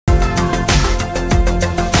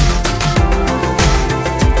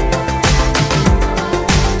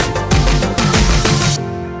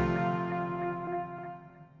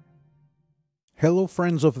Hello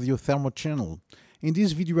friends of the Isotherms channel. In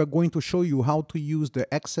this video we are going to show you how to use the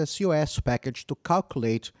XSEOS package to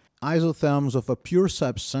calculate isotherms of a pure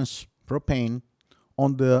substance, propane,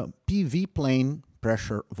 on the PV plane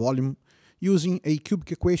pressure volume using a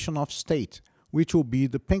cubic equation of state, which will be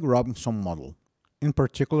the Peng-Robinson model. In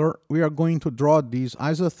particular, we are going to draw these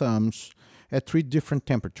isotherms at three different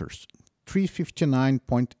temperatures: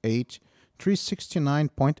 359.8,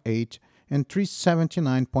 369.8, and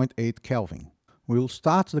 379.8 Kelvin. We'll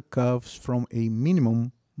start the curves from a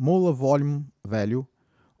minimum molar volume value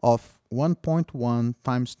of 1.1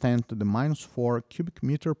 times 10 to the minus 4 cubic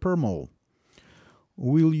meter per mole.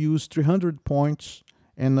 We'll use 300 points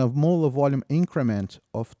and a molar volume increment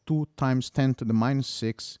of 2 times 10 to the minus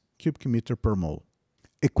 6 cubic meter per mole.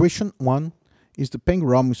 Equation 1 is the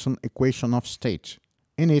Peng-Robinson equation of state.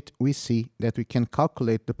 In it, we see that we can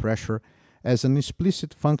calculate the pressure as an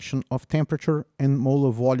explicit function of temperature and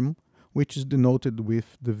molar volume, which is denoted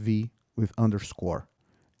with the V with underscore.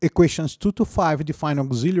 Equations 2 to 5 define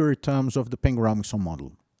auxiliary terms of the Peng-Robinson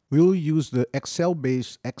model. We will use the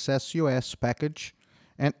Excel-based XSEOS package,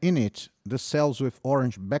 and in it, the cells with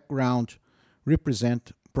orange background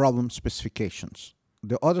represent problem specifications.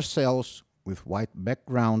 The other cells with white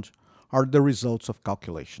background are the results of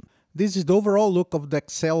calculation. This is the overall look of the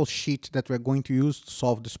Excel sheet that we are going to use to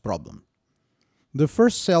solve this problem. The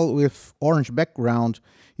first cell with orange background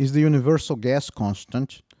is the universal gas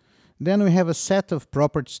constant. Then we have a set of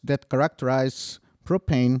properties that characterize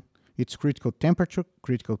propane: its critical temperature,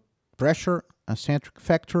 critical pressure, eccentric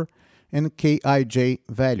factor, and Kij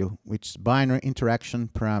value, which is binary interaction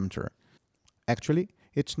parameter. Actually,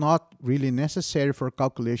 it's not really necessary for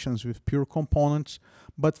calculations with pure components,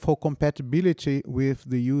 but for compatibility with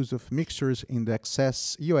the use of mixtures in the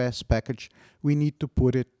XSEOS package, we need to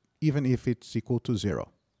put it even if it's equal to 0.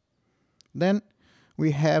 Then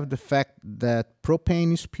we have the fact that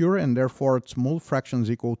propane is pure and therefore its mole fraction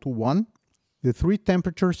is equal to 1, the three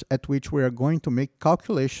temperatures at which we are going to make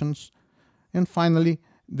calculations, and finally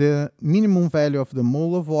the minimum value of the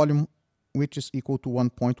molar volume, which is equal to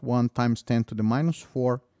 1.1 times 10 to the minus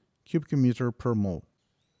 4 cubic meter per mole.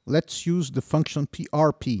 Let's use the function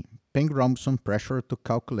PRP, Peng-Robinson pressure, to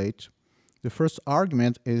calculate. The first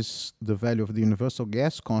argument is the value of the universal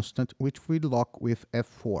gas constant, which we lock with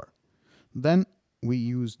F4. Then we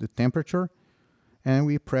use the temperature and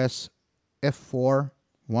we press F4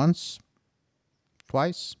 once,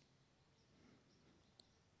 twice,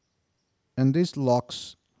 and this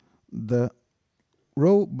locks the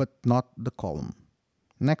row but not the column.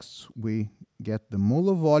 Next we get the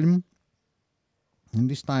molar volume, and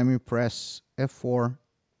this time we press F4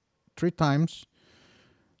 3 times,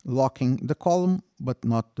 locking the column but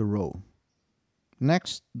not the row.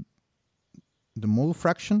 Next, the mole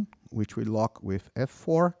fraction, which we lock with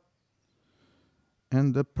F4,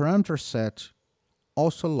 and the parameter set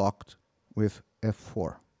also locked with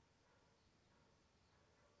F4.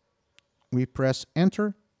 We press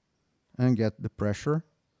enter and get the pressure.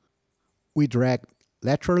 We drag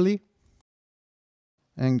laterally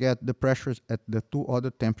and get the pressures at the two other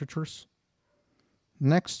temperatures.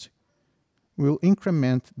 Next, we'll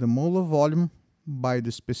increment the molar volume by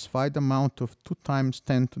the specified amount of 2 times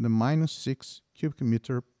 10 to the minus 6 cubic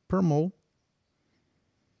meter per mole.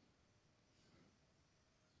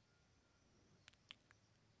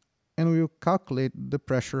 And we'll calculate the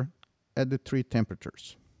pressure at the three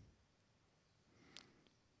temperatures.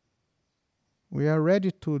 We are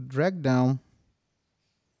ready to drag down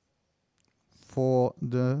for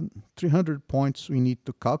the 300 points we need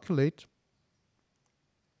to calculate.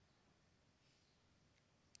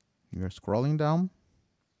 We are scrolling down.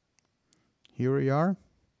 Here we are.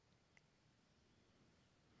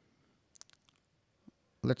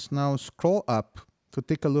 Let's now scroll up to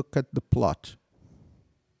take a look at the plot.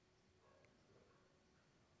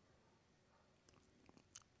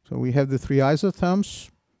 So we have the three isotherms.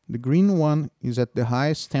 The green one is at the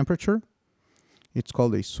highest temperature. It's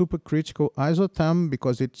called a supercritical isotherm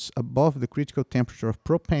because it's above the critical temperature of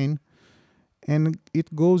propane, and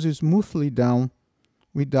it goes smoothly down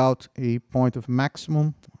without a point of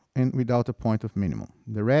maximum and without a point of minimum.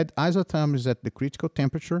 The red isotherm is at the critical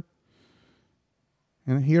temperature,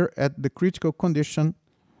 and here at the critical condition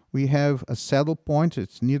we have a saddle point.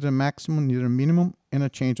 It's neither maximum neither minimum, and a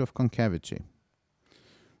change of concavity.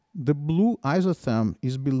 The blue isotherm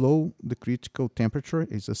is below the critical temperature.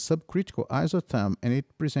 It's a subcritical isotherm, and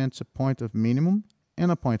it presents a point of minimum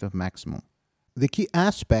and a point of maximum. The key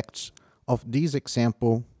aspects of this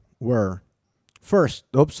example were: first,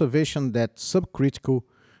 the observation that subcritical,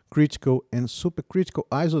 critical, and supercritical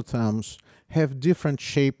isotherms have different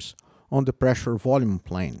shapes on the pressure volume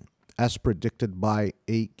plane. as predicted by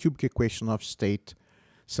a cubic equation of state,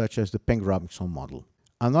 such as the Peng-Robinson model.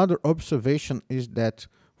 Another observation is that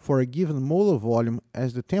for a given molar volume,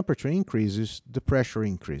 as the temperature increases, the pressure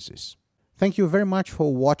increases. Thank you very much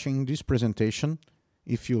for watching this presentation.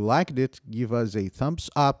 If you liked it, give us a thumbs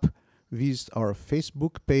up, visit our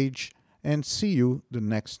Facebook page, and see you the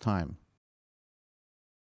next time.